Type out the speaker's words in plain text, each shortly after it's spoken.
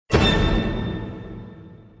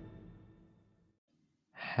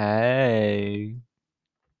Hey,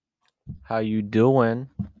 how you doing?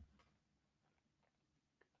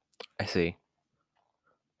 I see.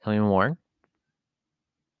 Tell me more.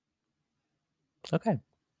 Okay,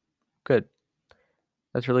 good.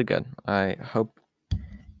 That's really good. I hope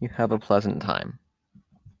you have a pleasant time.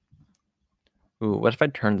 Ooh, what if I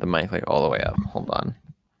turned the mic like all the way up? Hold on.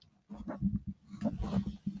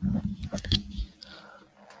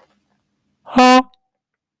 Huh?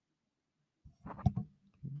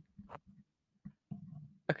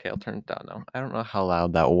 Okay, I'll turn it down now. I don't know how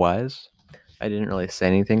loud that was. I didn't really say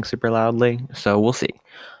anything super loudly, so we'll see.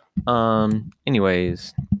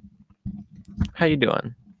 Anyways, how you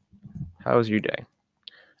doing? How was your day?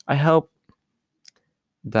 I hope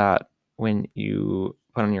that when you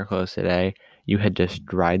put on your clothes today, you had just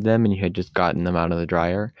dried them and you had just gotten them out of the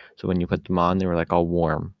dryer. So when you put them on, they were like all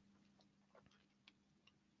warm.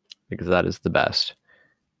 Because that is the best.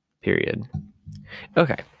 Period.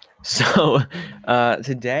 Okay. So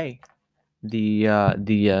today the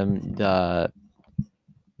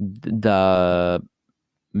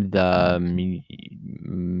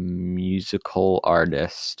musical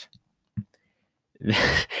artist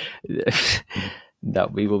that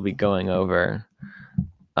we will be going over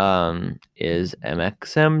is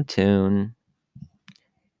mxmtoon.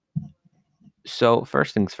 So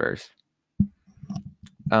first things first.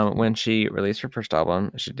 When she released her first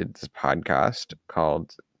album, she did this podcast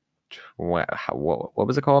called what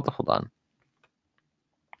was it called? Hold on.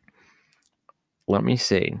 Let me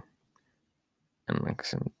see.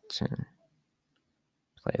 mxmtoon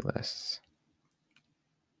playlists.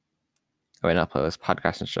 Oh, wait, not playlists,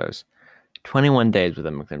 podcast and shows. 21 days with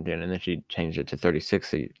mxmtoon, and then she changed it to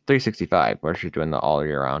 365, where she's doing the all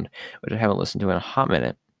year round, which I haven't listened to in a hot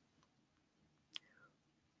minute.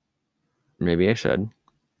 Maybe I should.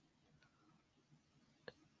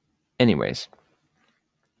 Anyways,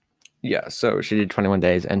 yeah, so she did 21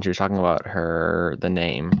 days, and she was talking about the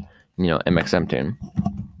name, mxmtoon.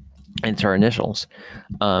 It's her initials.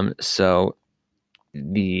 So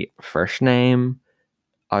the first name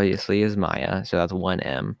obviously is Maya, so that's one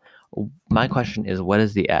M. My question is, what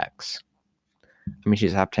is the X? I mean,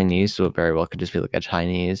 she's half Chinese, so it very well could just be like a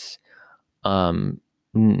Chinese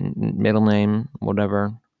middle name,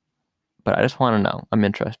 whatever. But I just want to know. I'm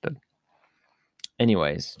interested.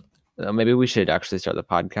 Anyways, maybe we should actually start the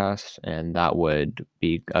podcast, and that would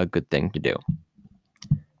be a good thing to do.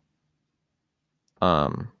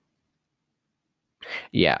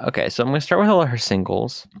 Yeah, okay, so I'm going to start with all of her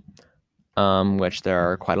singles, which there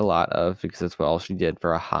are quite a lot of because that's what all she did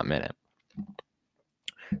for a hot minute.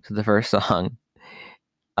 So the first song,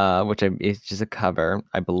 which is just a cover,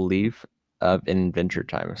 I believe, of an Adventure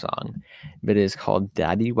Time song, but it is called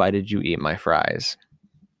Daddy, Why Did You Eat My Fries?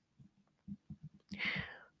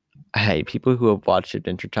 Hey, people who have watched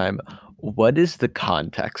Adventure Time, what is the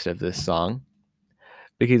context of this song?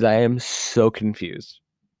 Because I am so confused.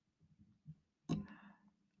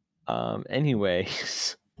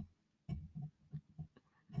 Anyways,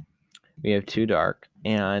 we have Too Dark,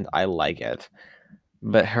 and I like it.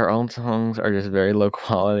 But her own songs are just very low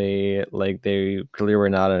quality. Like, they clearly were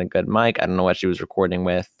not on a good mic. I don't know what she was recording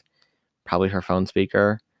with. Probably her phone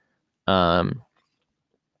speaker. And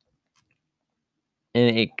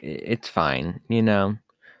it's fine,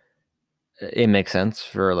 It makes sense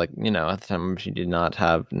for, like, at the time she did not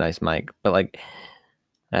have nice mic. But, like,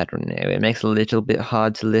 I don't know. It makes it a little bit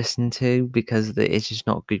hard to listen to because it's just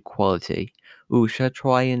not good quality. Ooh, should I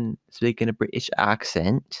try and speak in a British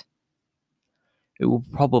accent? It will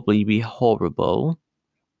probably be horrible.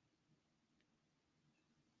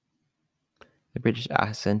 The British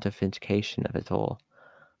accent authentication of it all.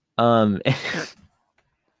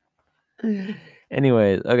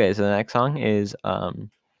 Anyways, okay, so the next song is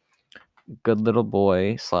Good Little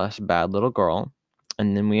Boy / Bad Little Girl.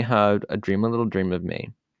 And then we have A Dream a Little Dream of Me.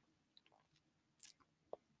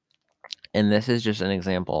 And this is just an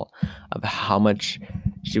example of how much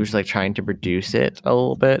she was like trying to produce it a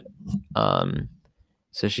little bit.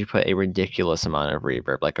 So she put a ridiculous amount of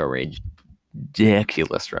reverb, like a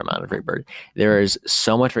ridiculous amount of reverb. There is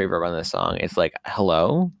so much reverb on this song. It's like,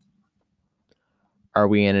 hello? Are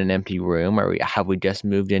we in an empty room? Have we just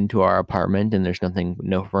moved into our apartment and there's nothing,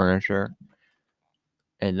 no furniture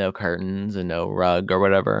and no curtains and no rug or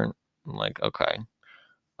whatever? I'm like, okay.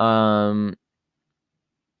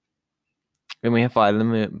 Then we have Fly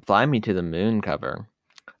Me to the Moon cover.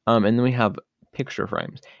 And then we have picture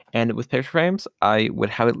frames. And with picture frames, I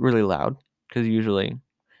would have it really loud because usually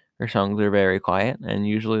her songs are very quiet, and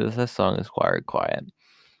usually this song is quite quiet.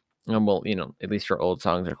 Well, at least her old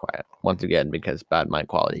songs are quiet. Once again, because bad mic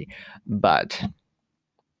quality. But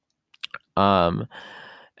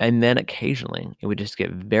And then occasionally it would just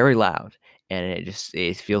get very loud, and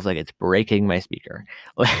it feels like it's breaking my speaker.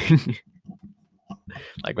 Like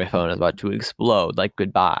my phone is about to explode, like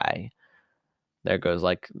goodbye. There goes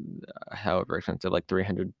like however expensive, like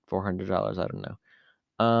 $300, $400, I don't know.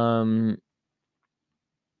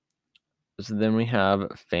 So then we have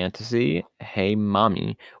Fantasy Hey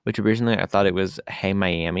Mommy, which originally I thought it was Hey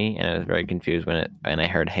Miami, and I was very confused when I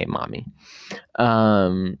heard Hey Mommy.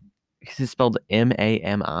 Because it's spelled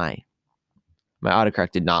Mami. My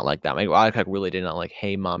autocorrect did not like that. My autocorrect really did not like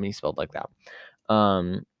Hey Mommy spelled like that.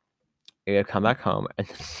 I come back home and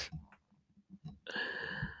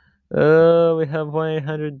oh, we have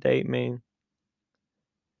 1-800 date me.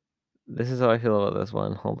 This is how I feel about this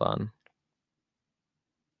one. Hold on.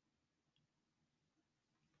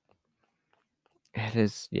 It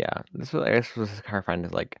is, yeah. This was, I guess, was hard to find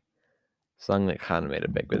is like song that kind of made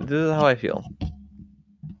it big, but this is how I feel.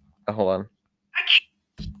 Hold on.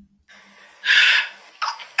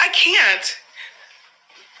 I can't.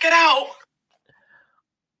 Get out.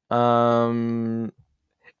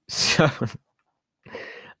 So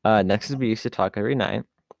next is We Used to Talk Every Night,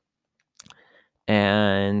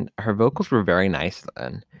 and her vocals were very nice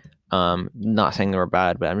then. Not saying they were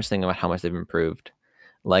bad, but I'm just thinking about how much they've improved.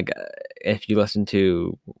 Like if you listen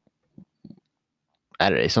to,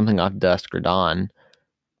 I don't know, something off Dusk or Dawn,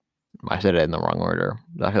 I said it in the wrong order.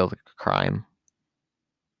 That feels like a crime.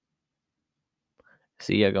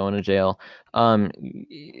 See ya going to jail.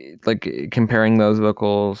 Like comparing those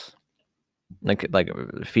vocals, like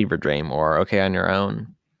Fever Dream or Okay on Your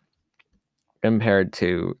Own, compared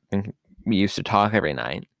to We Used to Talk Every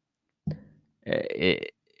Night.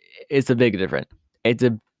 It's a big difference. It's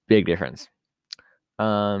a big difference.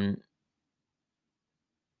 Mm-hmm.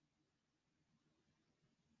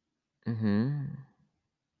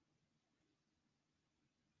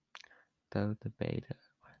 Though the beta.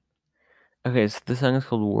 Okay, so the song is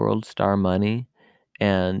called World Star Money,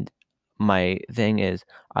 and my thing is,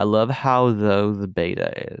 I love how though the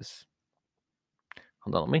beta is.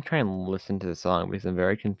 Hold on, let me try and listen to the song because I'm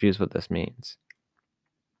very confused what this means.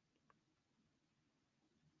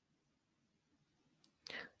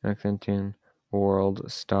 mxmtoon World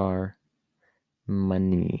Star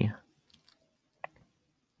Money.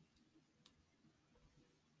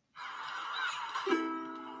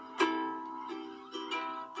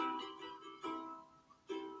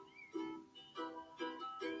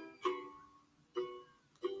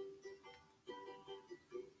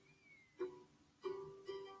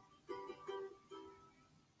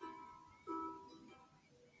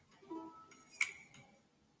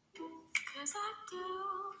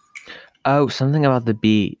 Oh, something about the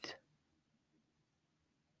beat.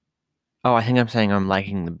 Oh, I think I'm saying I'm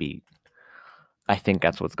liking the beat. I think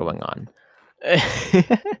that's what's going on.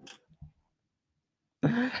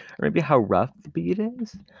 Or maybe how rough the beat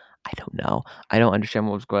is? I don't know. I don't understand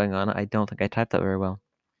what was going on. I don't think I typed that very well.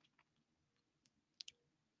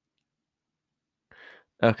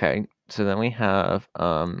 Okay, so then we have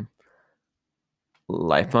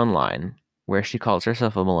Life Online, where she calls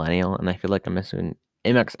herself a millennial, and I feel like I'm missing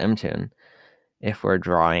mxmtoon if we're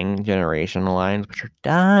drawing generational lines, which are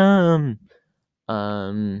dumb.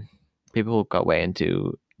 People got way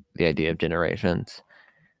into the idea of generations.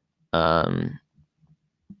 I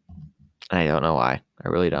don't know why. I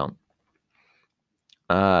really don't.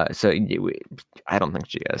 So I don't think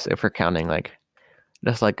she is. If we're counting like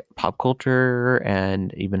just like pop culture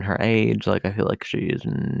and even her age, like I feel like she is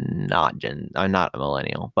not I'm not a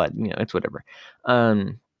millennial, but you know, it's whatever.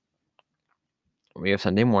 We have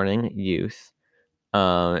Sunday Morning Youth. We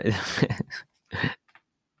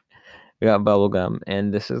got Bubblegum,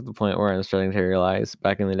 and this is the point where I'm starting to realize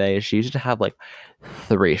back in the day she used to have like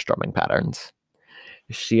 3 strumming patterns.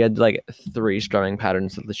 She had like 3 strumming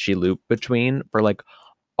patterns that she looped between for like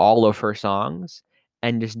all of her songs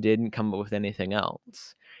and just didn't come up with anything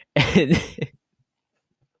else.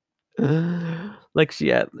 Like she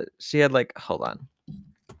had like, hold on.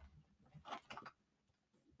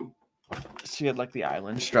 She had like the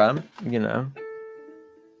island strum, you know.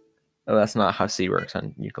 Oh, that's not how C works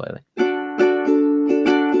on ukulele.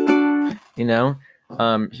 You know?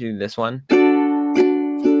 She did this one.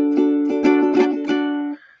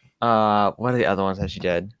 What are the other ones that she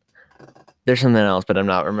did? There's something else, but I'm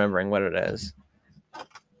not remembering what it is.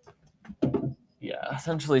 Yeah,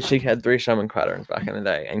 essentially she had 3 strumming patterns back in the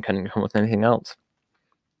day and couldn't come with anything else.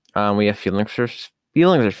 We have Feelings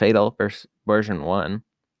Are Fatal version 1.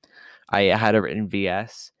 I had it written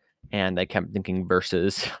VS, and I kept thinking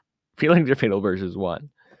versus Feelings Are Fatal versus 1.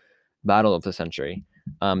 Battle of the Century.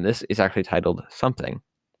 This is actually titled something.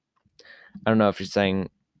 I don't know if she's saying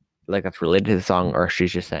like that's related to the song, or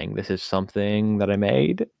she's just saying this is something that I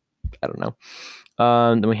made. I don't know.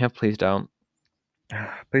 Then we have Please Don't.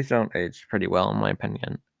 Please Don't age pretty well in my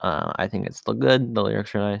opinion. I think it's still good. The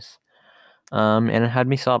lyrics are nice. And it had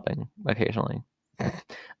me sobbing occasionally.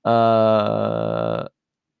 uh,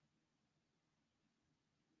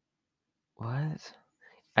 what?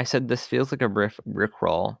 I said this feels like a Rick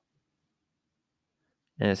roll,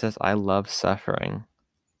 and it says I love suffering.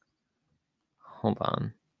 Hold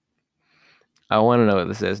on, I want to know what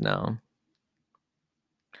this is now.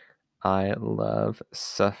 I love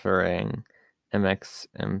suffering.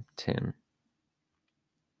 mxmtoon.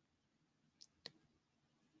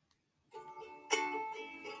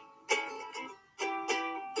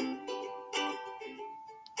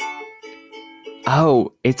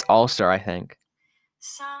 Oh, it's All Star, I think.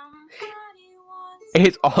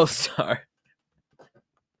 It's All Star.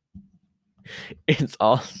 It's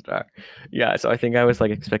All Star. Yeah, so I think I was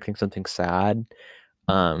like expecting something sad.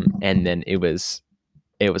 And then it was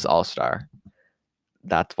All Star.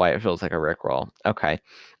 That's why it feels like a Rickroll. Okay.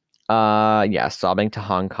 Yeah, Sobbing to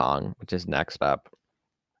Hong Kong, which is next up.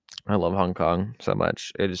 I love Hong Kong so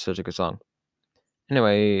much. It is such a good song.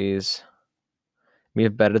 Anyways, we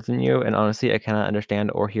have Better Than You, and honestly, I cannot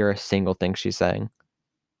understand or hear a single thing she's saying.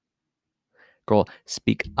 Girl,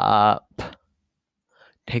 speak up.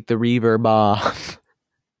 Take the reverb off.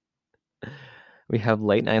 We have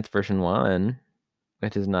Late Nights version 1,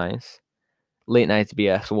 which is nice. Late Nights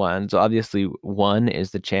BS 1. So obviously 1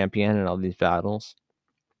 is the champion in all these battles.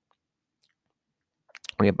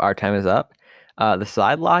 We have Our Time Is Up. The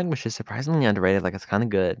side line, which is surprisingly underrated, like it's kind of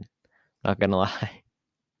good. Not gonna lie.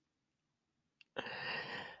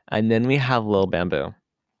 And then we have Lil Bamboo.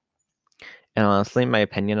 And honestly, my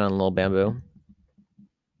opinion on Lil Bamboo,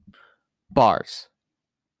 bars.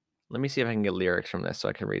 Let me see if I can get lyrics from this so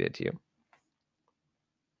I can read it to you.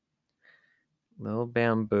 Lil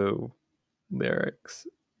Bamboo lyrics.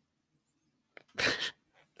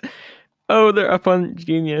 Oh, they're up on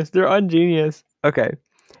Genius. They're on Genius. Okay.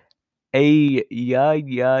 A yeah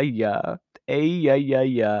yeah yeah. A yeah yeah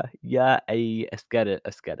yeah. Yeah a let's get it.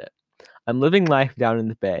 Let's get it. I'm living life down in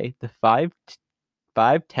the bay. The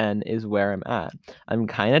 5'10" is where I'm at. I'm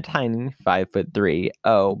kind of tiny, 5'3".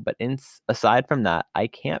 Oh, but aside from that, I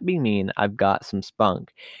can't be mean. I've got some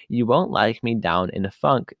spunk. You won't like me down in a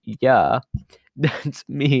funk. Yeah, that's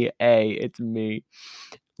me. It's me.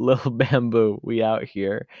 Little Bamboo, we out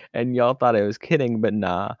here. And y'all thought I was kidding, but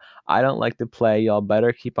nah. I don't like to play. Y'all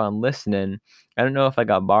better keep on listening. I don't know if I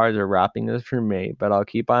got bars or rapping is for me, but I'll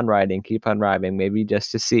keep on writing, keep on rhyming, maybe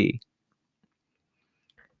just to see.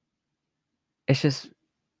 It's just,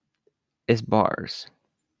 it's bars.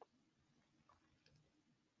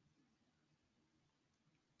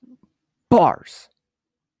 Bars.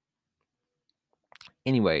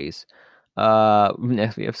 Anyways,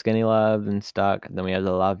 next we have Skinny Love and Stuck. Then we have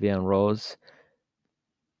the La Vie en Rose.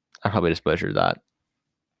 I probably just butchered that.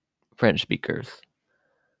 French speakers.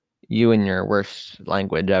 You and your worst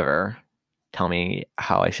language ever. Tell me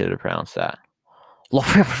how I should have pronounced that.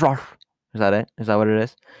 Is that it? Is that what it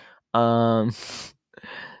is? Um,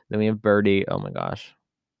 then we have Birdie. Oh my gosh.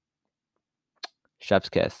 Chef's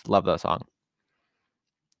Kiss. Love that song.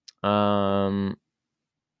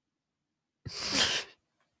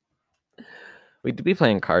 We do be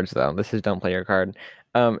playing cards though. This is Don't Play Your Card.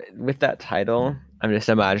 With that title, I'm just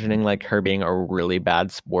imagining like her being a really bad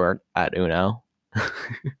sport at Uno.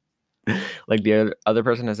 Like the other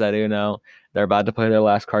person has said Uno, they're about to play their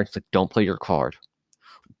last card. It's like, don't play your card.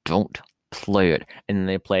 Don't play it. And then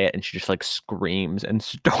they play it and she just like screams and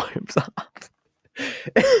storms off.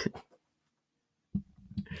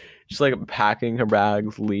 She's like packing her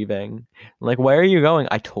bags, leaving. I'm like, where are you going?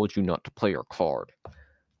 I told you not to play your card.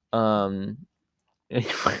 Anyways,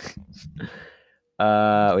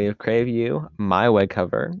 we have Crave You, My Way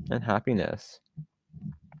cover, and Happiness.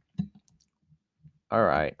 All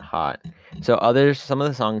right, hot. So some of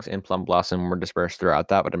the songs in Plum Blossom were dispersed throughout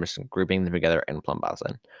that, but I'm just grouping them together in Plum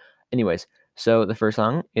Blossom. Anyways, so the first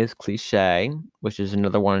song is Cliche, which is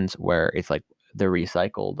another one where it's like the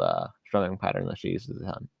recycled strumming pattern that she uses a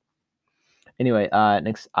ton. Anyway,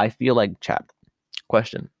 next, I Feel Like Chet.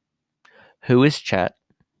 Question: who is Chet,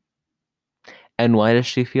 and why does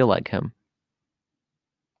she feel like him?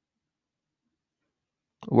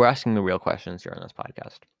 We're asking the real questions here on this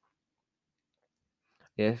podcast.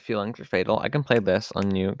 If feelings are fatal, I can play this on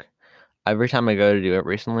Nuke. Every time I go to do it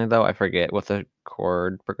recently, though, I forget what the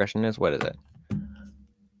chord progression is. What is it?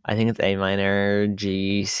 I think it's A minor,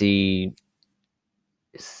 G, C,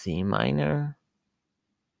 C minor.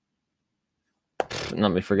 Not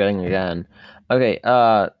me forgetting again. Okay,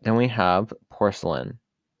 then we have Porcelain.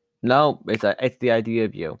 No, it's the idea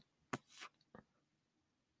of you.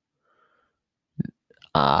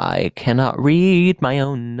 I cannot read my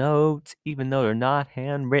own notes, even though they're not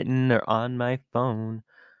handwritten. They're on my phone.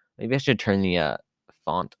 Maybe I should turn the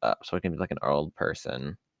font up so I can be like an old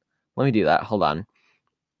person. Let me do that. Hold on.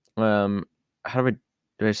 Um, how do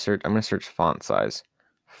I search? I'm gonna search font size.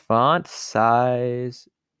 Font size.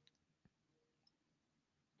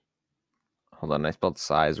 Hold on, I spelled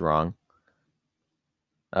size wrong.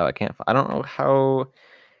 Oh, I can't. I don't know how.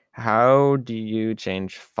 How do you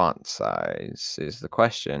change font size? Is the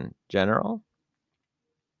question. General?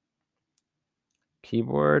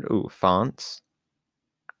 Keyboard? Ooh, fonts.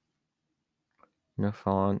 No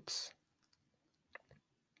fonts.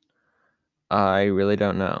 I really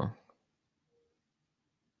don't know.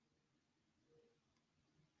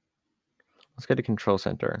 Let's go to Control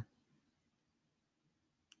Center.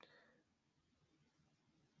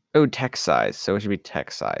 Oh, text size. So it should be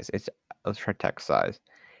text size. Let's try text size.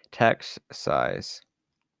 Text size.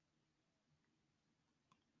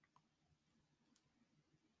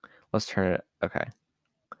 Let's turn it. Okay.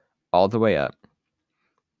 All the way up.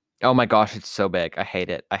 Oh my gosh, it's so big. I hate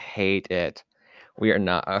it. I hate it. We are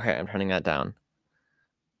not. Okay, I'm turning that down.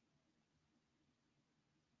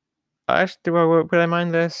 Would I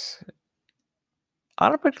mind this? I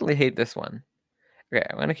don't particularly hate this one. Okay,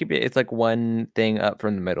 I'm gonna keep it. It's like one thing up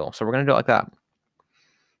from the middle. So we're gonna do it like that.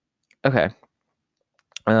 Okay.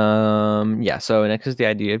 Yeah, so next is the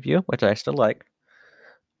idea of you, which I still like.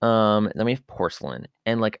 Then we have porcelain.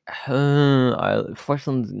 And like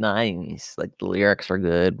porcelain's nice. Like the lyrics are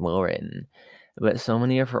good, well written. But so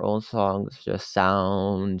many of her old songs just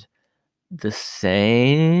sound the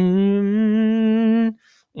same.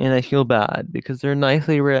 And I feel bad because they're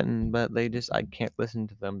nicely written, but I can't listen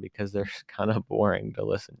to them because they're kind of boring to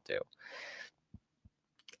listen to.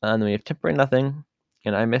 And then we have Temporary Nothing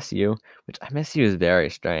and I Miss You, which I Miss You is very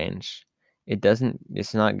strange. It's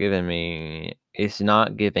not giving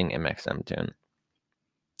mxmtoon.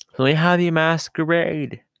 So we have the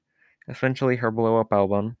Masquerade, essentially her blow up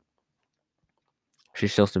album.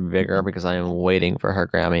 She's still some bigger because I am waiting for her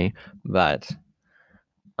Grammy, but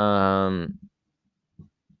um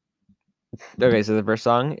okay, so the first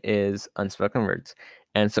song is Unspoken Words.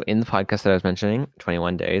 And so in the podcast that I was mentioning,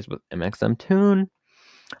 21 Days with mxmtoon,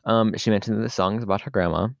 she mentioned the songs about her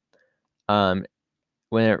grandma.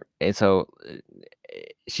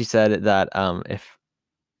 She said that if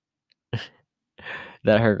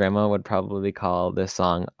that her grandma would probably call this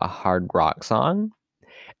song a hard rock song,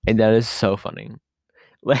 and that is so funny.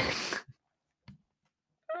 Like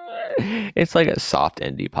it's like a soft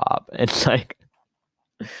indie pop. It's like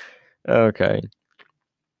okay.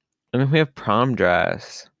 And then we have Prom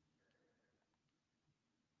Dress.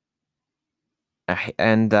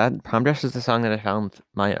 And that Prom Dress is the song that I found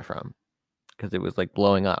Maya from because it was like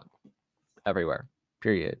blowing up everywhere.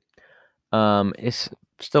 Period. It's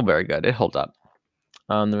still very good. It holds up.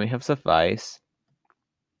 Then we have Suffice.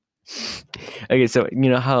 Okay, so you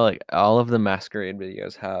know how like all of the Masquerade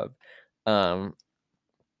videos have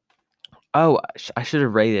I should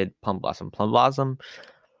have rated Plum Blossom. Plum Blossom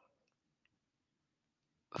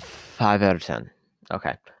 5 out of 10.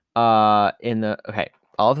 Okay. All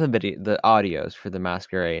of the audios for the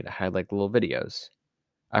Masquerade had like little videos.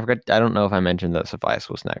 I don't know if I mentioned that Suffice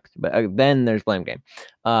was next, but then there's Blame Game.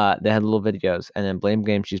 They had little videos, and then Blame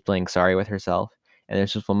Game, she's playing Sorry with herself, and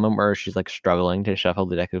there's just one moment where she's like struggling to shuffle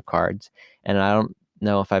the deck of cards, and I don't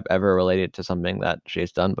know if I've ever related to something that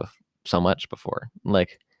she's done so much before.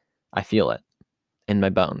 Like, I feel it in my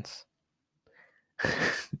bones.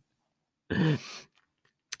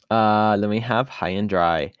 Then we have High and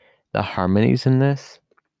Dry. The harmonies in this.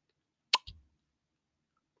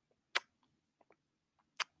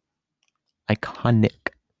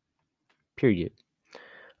 Iconic. Period.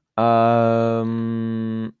 My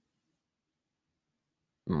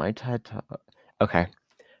TED Talk. Okay.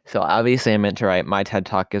 So obviously I meant to write my TED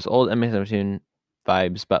Talk is old mxmtoon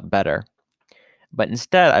vibes, but better. But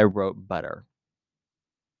instead I wrote butter.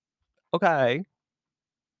 Okay.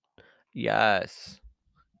 Yes.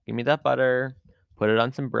 Give me that butter. Put it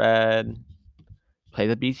on some bread. Play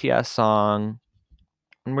the BTS song.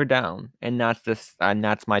 And we're down. And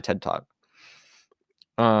that's my TED Talk.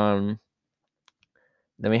 Then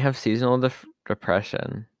we have seasonal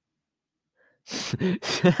depression.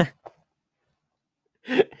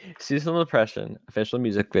 Seasonal Depression official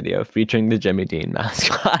music video featuring the Jimmy Dean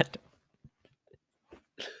mascot.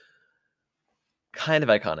 Kind of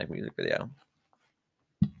iconic music video.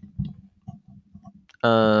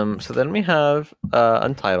 So then we have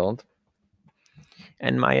Untitled,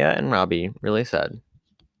 and Maya and Robbie really said,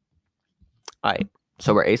 "All right,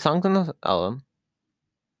 So we're 8 songs in the album.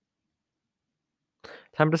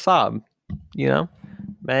 Time to sob, you know?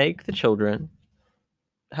 Make the children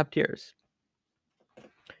have tears.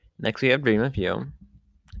 Next we have Dream of You. And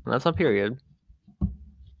that's a period.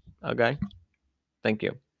 Okay. Thank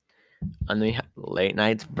you. And then we have Late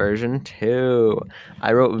Nights version 2.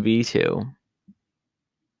 I wrote V2.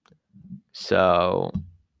 So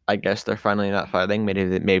I guess they're finally not fighting.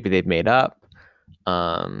 Maybe they've made up.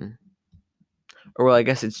 Or well, I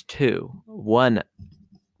guess it's 2. 1,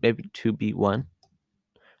 maybe 2B1,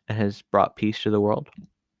 and has brought peace to the world.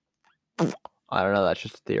 I don't know. That's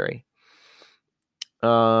just a theory.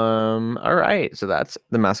 All right. So that's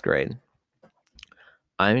the Masquerade.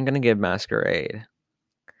 I'm gonna give Masquerade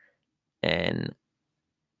an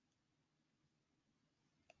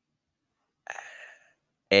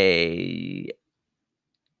a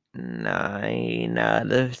 9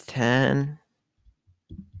 out of 10.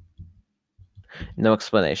 No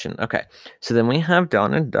explanation. Okay. So then we have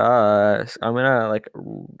Dawn and Dusk. I'm gonna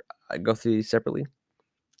go through these separately.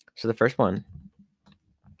 So the first one,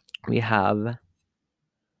 we have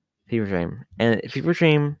Fever Dream. And Fever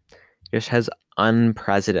Dream just has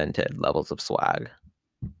unprecedented levels of swag.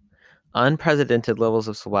 Unprecedented levels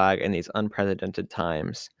of swag in these unprecedented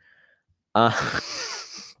times. Then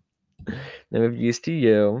we have Used to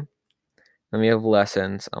You. Then we have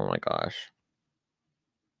Lessons. Oh my gosh.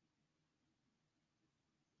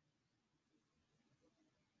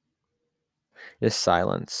 Just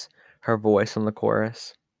silence. Her voice on the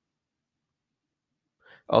chorus.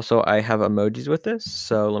 Also, I have emojis with this,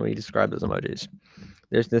 so let me describe those emojis.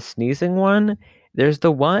 There's the sneezing one. There's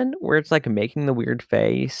the one where it's like making the weird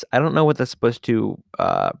face. I don't know what that's supposed to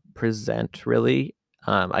present really.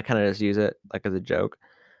 I kind of just use it like as a joke.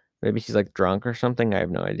 Maybe she's like drunk or something. I have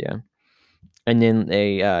no idea. And then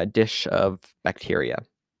a dish of bacteria.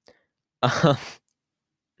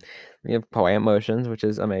 We have poem motions, which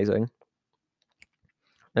is amazing.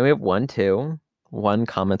 Then we have 1, 2, 1,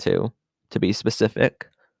 2, to be specific.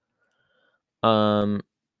 One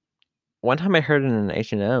time I heard it in an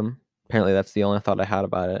H&M. Apparently, that's the only thought I had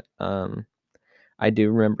about it. I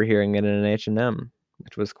do remember hearing it in an H&M,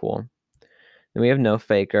 which was cool. Then we have No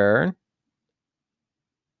Faker.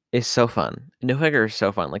 It's so fun. No Faker is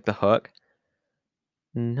so fun. Like the hook.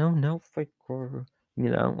 No faker.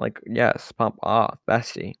 Like yes, pop off,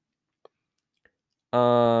 bestie.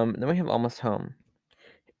 Then we have Almost Home.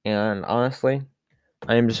 And honestly,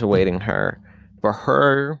 I am just awaiting for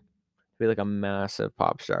her to be like a massive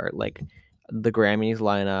pop star. Like the Grammys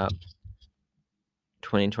lineup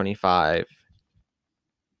 2025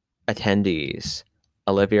 attendees: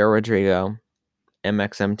 Olivia Rodrigo,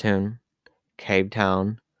 mxmtoon, Cave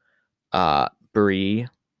Town, Brie.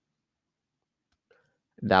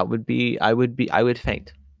 I would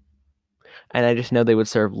faint. And I just know they would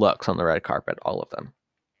serve looks on the red carpet, all of them.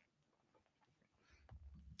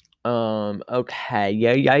 Okay,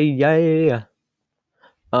 yeah.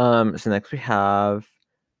 So next we have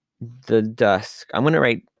the Dusk. I'm gonna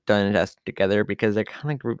write Done and Dusk together because they're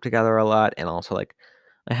kind of grouped together a lot, and also like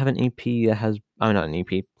I have an EP that has not an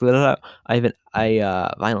EP. I have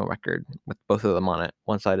a vinyl record with both of them on it.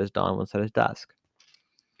 One side is Dawn, one side is Dusk.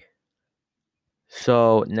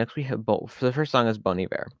 So next we have both. So the first song is Bon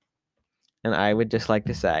Iver, and I would just like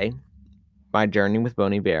to say my journey with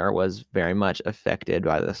Bon Iver was very much affected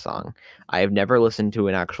by this song. I have never listened to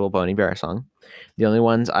an actual Bon Iver song. The only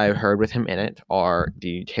ones I've heard with him in it are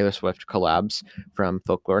the Taylor Swift collabs from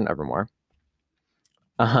Folklore and Evermore.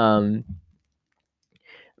 But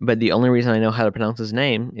the only reason I know how to pronounce his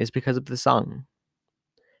name is because of the song.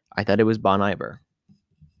 I thought it was Bon Iver.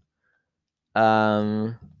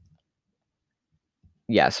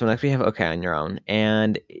 Yeah, so next we have Okay on Your Own.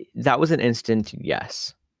 And that was an instant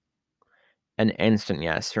yes. An instant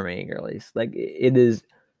yes for me, girlies. Like, it is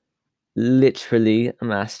literally a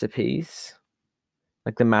masterpiece.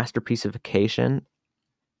 Like the masterpieceification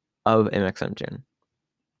of mxmtoon.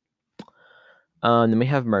 Then we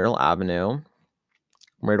have Myrtle Avenue.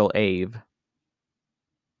 Myrtle Ave.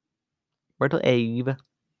 Myrtle Ave.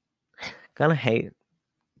 Gonna hate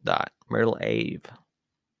that. Myrtle Ave.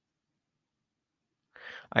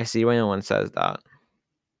 I see why no one says that.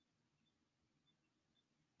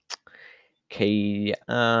 Okay,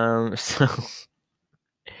 so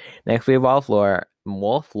next we have Wallflower.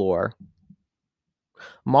 Mall floor.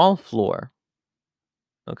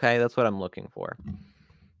 Okay, that's what I'm looking for.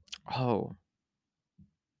 Oh.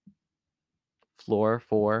 Floor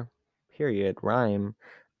for period rhyme.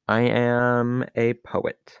 I am a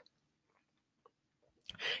poet.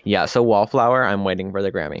 Yeah, so Wallflower, I'm waiting for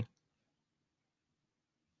the Grammy.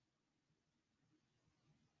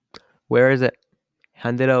 Where is it?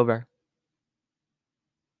 Hand it over.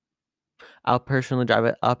 I'll personally drive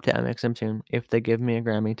it up to mxmtoon if they give me a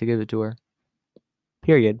Grammy to give it to her.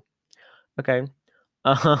 Period. Okay.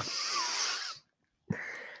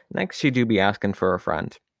 Next, she do be asking for a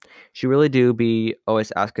friend. She really do be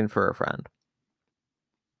always asking for a friend.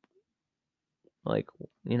 Like,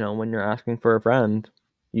 when you're asking for a friend,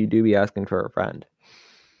 you do be asking for a friend.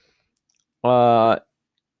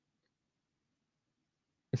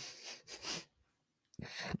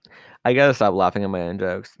 I gotta stop laughing at my own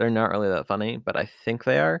jokes. They're not really that funny, but I think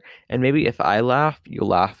they are. And maybe if I laugh, you'll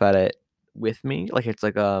laugh at it with me. Like it's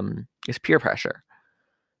it's peer pressure.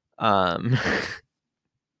 We're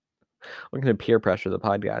gonna peer pressure the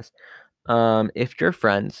podcast. If your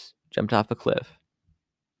friends jumped off a cliff,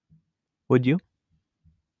 would you?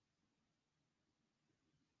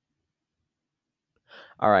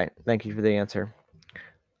 All right, thank you for the answer.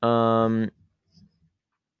 So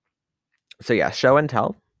yeah, show and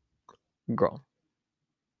tell, girl.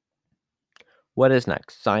 What is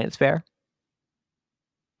next? Science fair?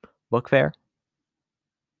 Book fair?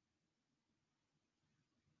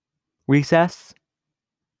 Recess?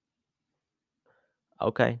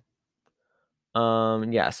 Okay.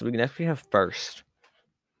 Yeah, so next we have first.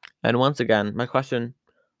 And once again, my question,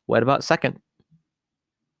 what about second?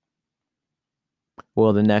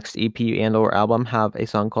 Will the next EP and or album have a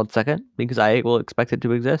song called Second? Because I will expect it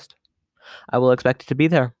to exist. I will expect it to be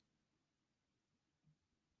there.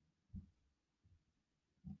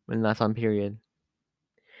 And that's on period.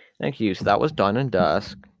 Thank you. So that was Dawn and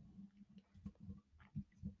Dusk.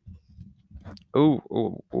 Ooh,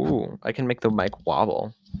 ooh, ooh. I can make the mic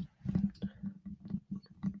wobble.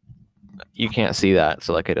 You can't see that,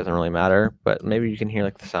 so like it doesn't really matter, but maybe you can hear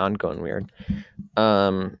like the sound going weird.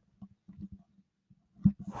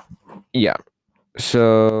 Yeah.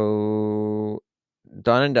 So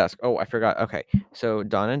Dawn and Dusk. Oh, I forgot. Okay. So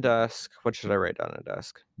Dawn and Dusk. What should I write Dawn and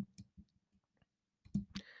Dusk?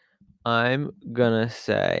 I'm gonna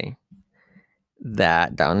say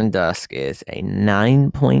that Dawn and Dusk is a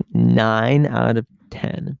 9.9 out of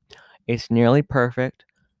 10. It's nearly perfect,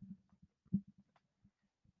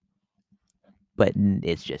 but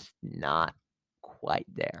it's just not quite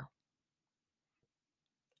there.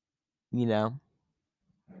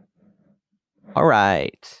 All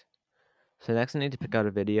right. So next I need to pick out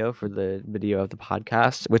a video for the video of the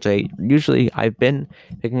podcast, which I've been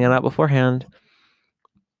picking it out beforehand,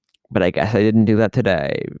 but I guess I didn't do that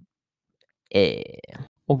today.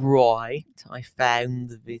 All right, I found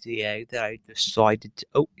the video that I decided to.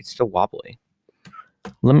 Oh, it's still wobbly.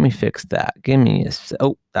 Let me fix that. Give me a.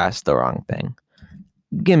 Oh, that's the wrong thing.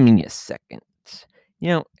 Give me a second.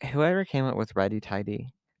 Whoever came up with Righty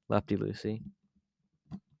Tighty, Lefty Lucy,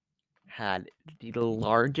 had the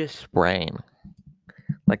largest brain.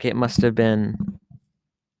 Like it must have been.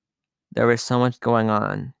 There was so much going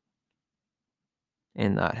on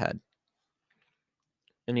in that head.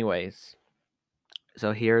 Anyways,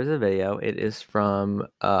 so here's a video. It is from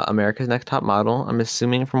America's Next Top Model. I'm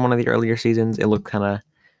assuming from one of the earlier seasons. It looked kind of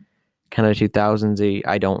 2000s-y.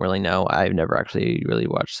 I don't really know. I've never actually really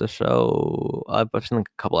watched the show. I've seen like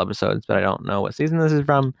a couple episodes, but I don't know what season this is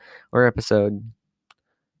from or episode.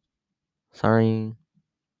 Sorry.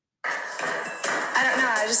 I don't know.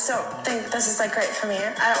 I just don't think this is like great for me.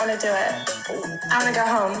 I don't want to do it. I want to go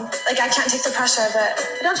home. Like I can't take the pressure of it.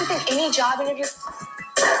 But don't you think any job interview?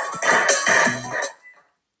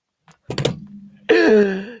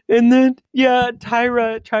 And then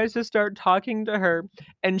Tyra tries to start talking to her,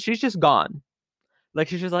 and she's just gone. Like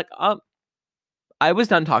she's just like, I was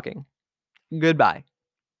done talking. Goodbye.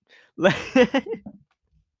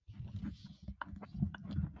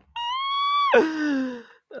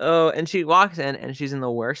 Oh, and she walks in and she's in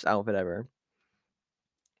the worst outfit ever.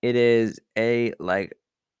 It is a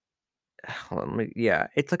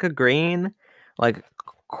it's like a green like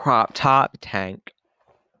crop top tank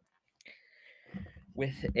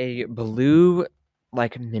with a blue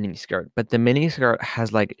like mini skirt, but the mini skirt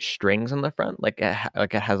has like strings on the front, like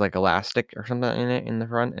it has like elastic or something in it in the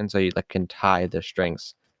front, and so you like can tie the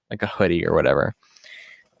strings like a hoodie or whatever.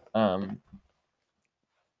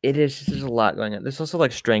 It is just there's a lot going on. There's also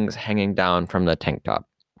like strings hanging down from the tank top.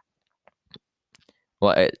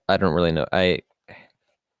 Well, I don't really know.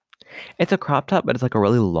 It's a crop top, but it's like a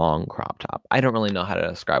really long crop top. I don't really know how to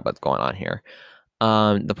describe what's going on here.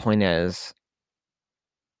 The point is,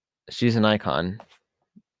 she's an icon,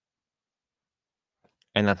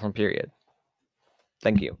 and that's on period.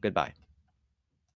 Thank you. Goodbye.